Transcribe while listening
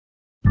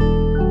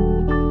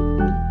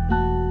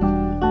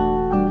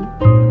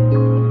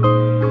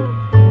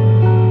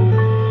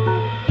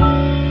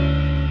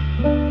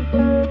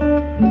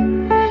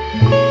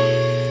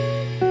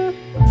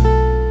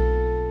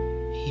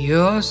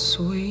your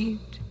sweet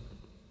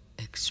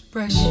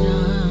expression,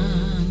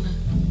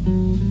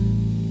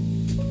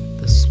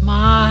 the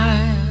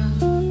smile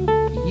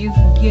you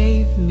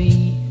gave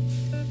me,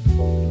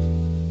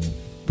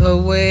 the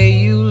way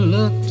you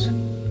looked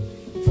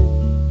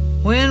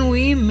when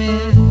we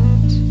met.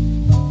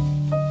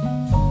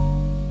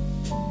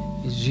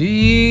 It's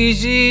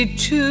easy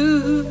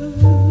to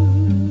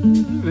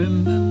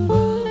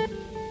remember,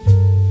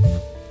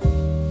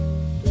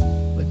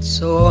 but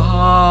so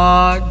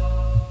hard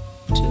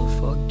to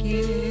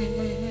forget.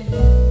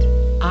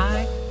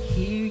 I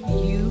hear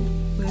you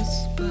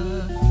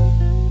whisper,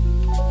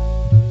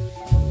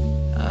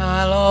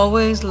 I'll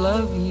always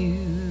love you.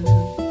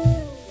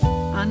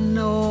 I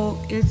know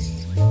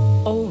it's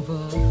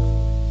over,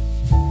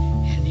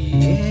 and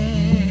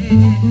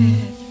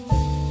yet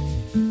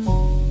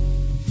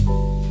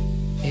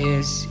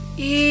it's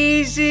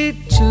easy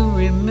to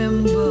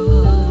remember,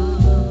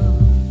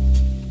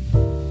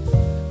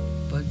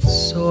 but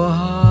so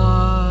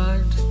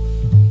hard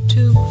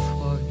to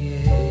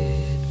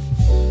forget.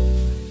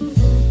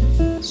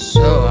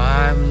 So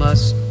I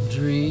must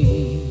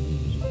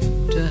dream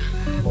to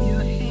have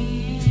your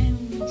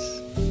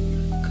hands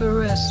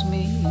caress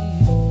me,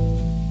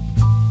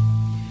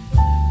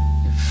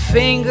 your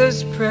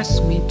fingers press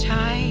me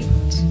tight.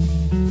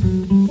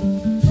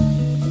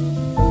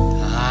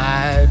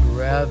 I'd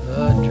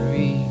rather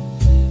dream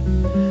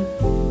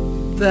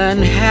than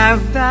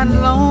have that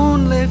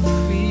lonely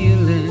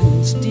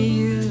feeling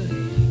stealing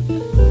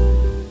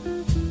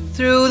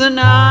through the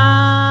night.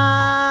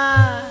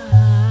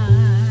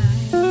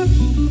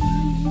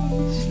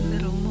 This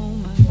little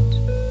moment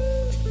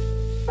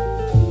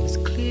is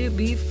clear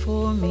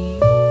before me,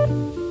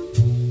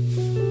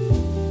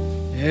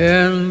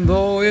 and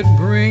though it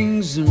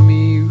brings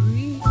me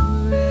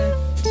regret,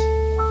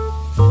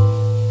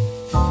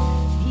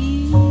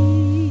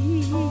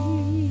 easy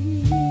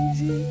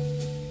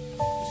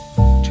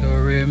to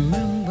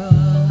remember,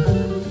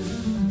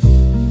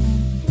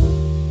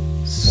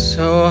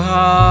 so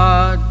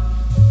hard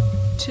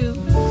to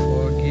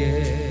forget.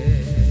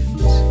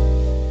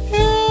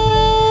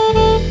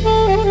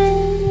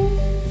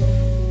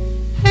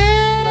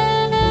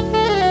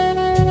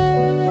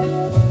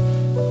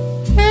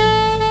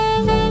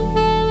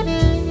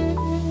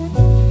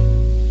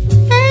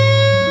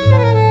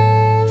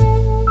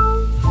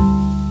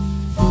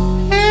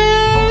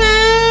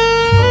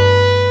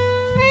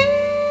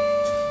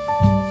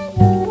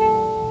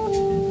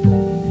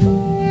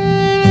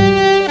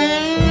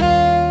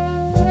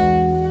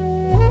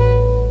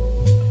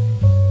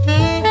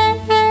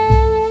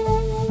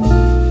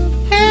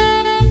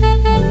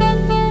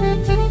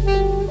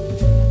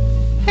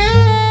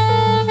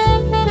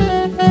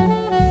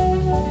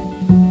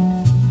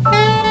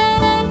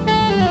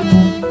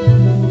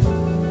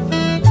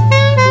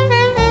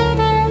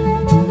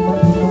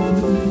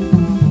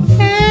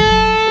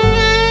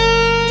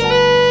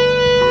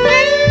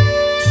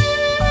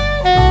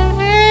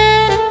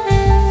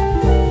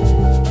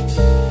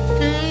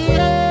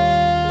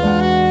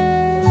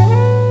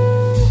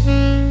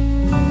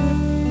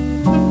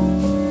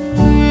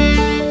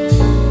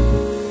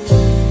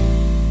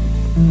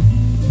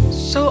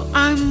 So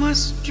I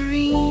must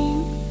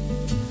dream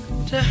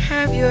to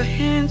have your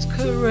hands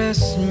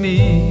caress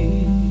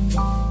me,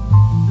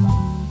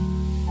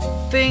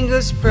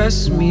 fingers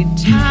press me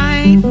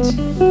tight.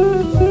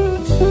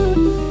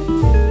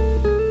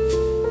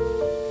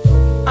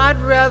 I'd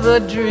rather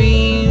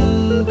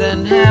dream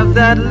than have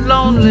that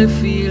lonely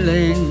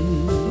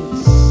feeling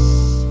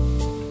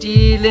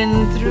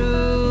stealing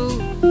through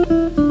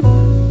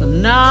the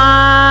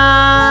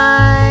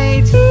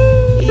night.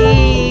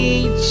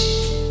 Each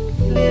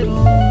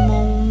little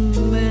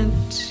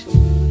moment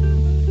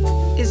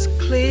is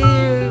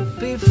clear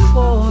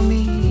before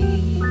me,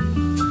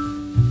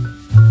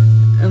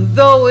 and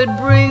though it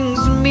brings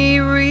me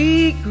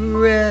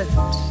regret,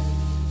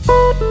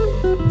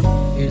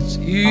 it's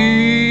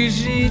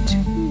easy to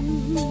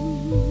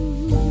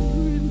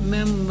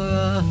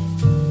remember,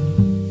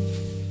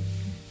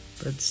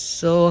 but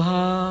so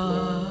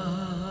hard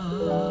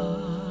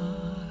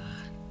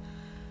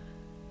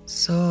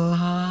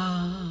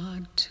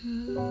to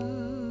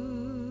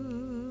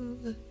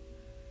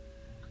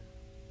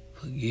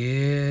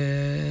forget.